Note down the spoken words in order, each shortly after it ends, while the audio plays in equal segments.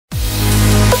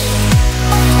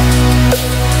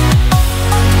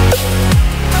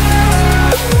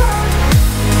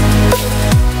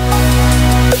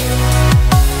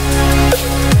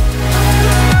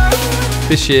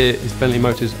This year is Bentley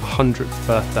Motors' 100th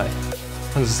birthday.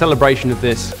 And as a celebration of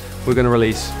this, we're going to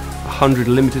release 100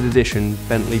 limited edition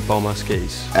Bentley Bomber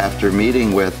skis. After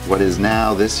meeting with what is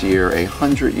now this year a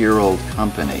 100-year-old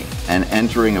company and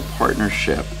entering a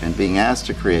partnership and being asked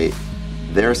to create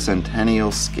their centennial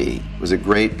ski was a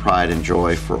great pride and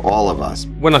joy for all of us.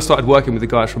 When I started working with the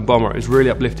guys from Bomber, it was really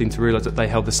uplifting to realise that they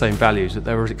held the same values, that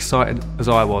they were as excited as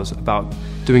I was about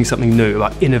doing something new,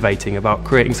 about innovating, about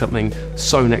creating something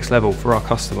so next level for our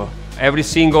customer. Every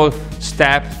single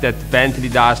step that Bentley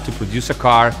does to produce a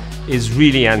car is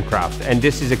really handcrafted, and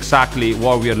this is exactly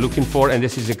what we are looking for, and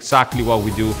this is exactly what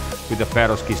we do with the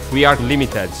Ferro skis. We are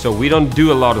limited, so we don't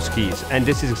do a lot of skis, and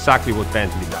this is exactly what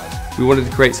Bentley does. We wanted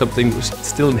to create something that was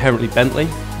still inherently Bentley.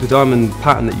 The diamond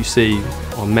pattern that you see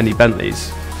on many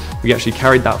Bentleys, we actually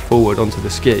carried that forward onto the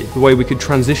ski. The way we could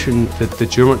transition the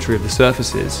geometry of the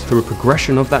surfaces through a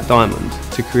progression of that diamond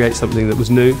to create something that was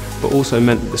new, but also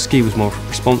meant that the ski was more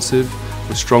responsive,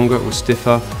 was stronger, was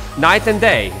stiffer. Night and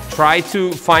day, try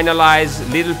to finalize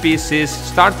little pieces,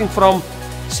 starting from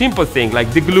simple things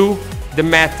like the glue, the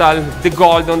metal, the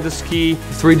gold on the ski.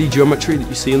 The 3D geometry that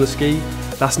you see on the ski,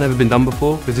 that's never been done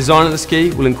before. The design of the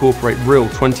ski will incorporate real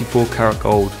 24 karat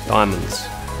gold diamonds.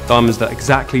 Diamonds that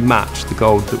exactly match the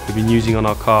gold that we've been using on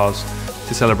our cars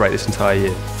to celebrate this entire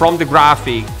year. From the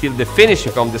graphic till the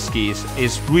finishing of the skis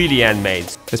is really handmade.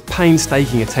 There's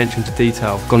painstaking attention to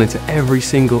detail gone into every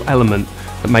single element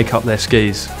that make up their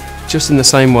skis. Just in the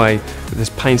same way that there's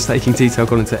painstaking detail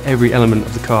gone into every element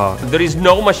of the car. There is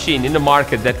no machine in the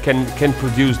market that can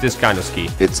produce this kind of ski.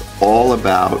 It's all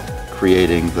about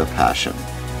creating the passion.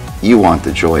 You want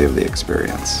the joy of the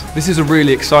experience. This is a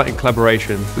really exciting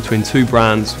collaboration between two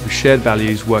brands with shared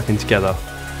values working together.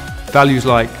 Values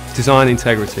like design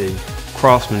integrity,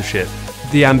 craftsmanship,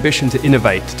 the ambition to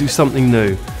innovate, to do something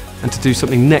new, and to do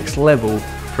something next level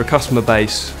for a customer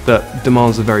base that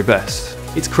demands the very best.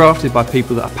 It's crafted by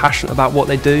people that are passionate about what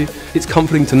they do. It's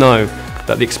comforting to know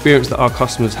that the experience that our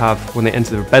customers have when they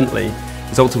enter the Bentley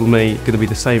is ultimately going to be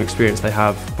the same experience they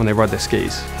have when they ride their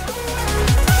skis.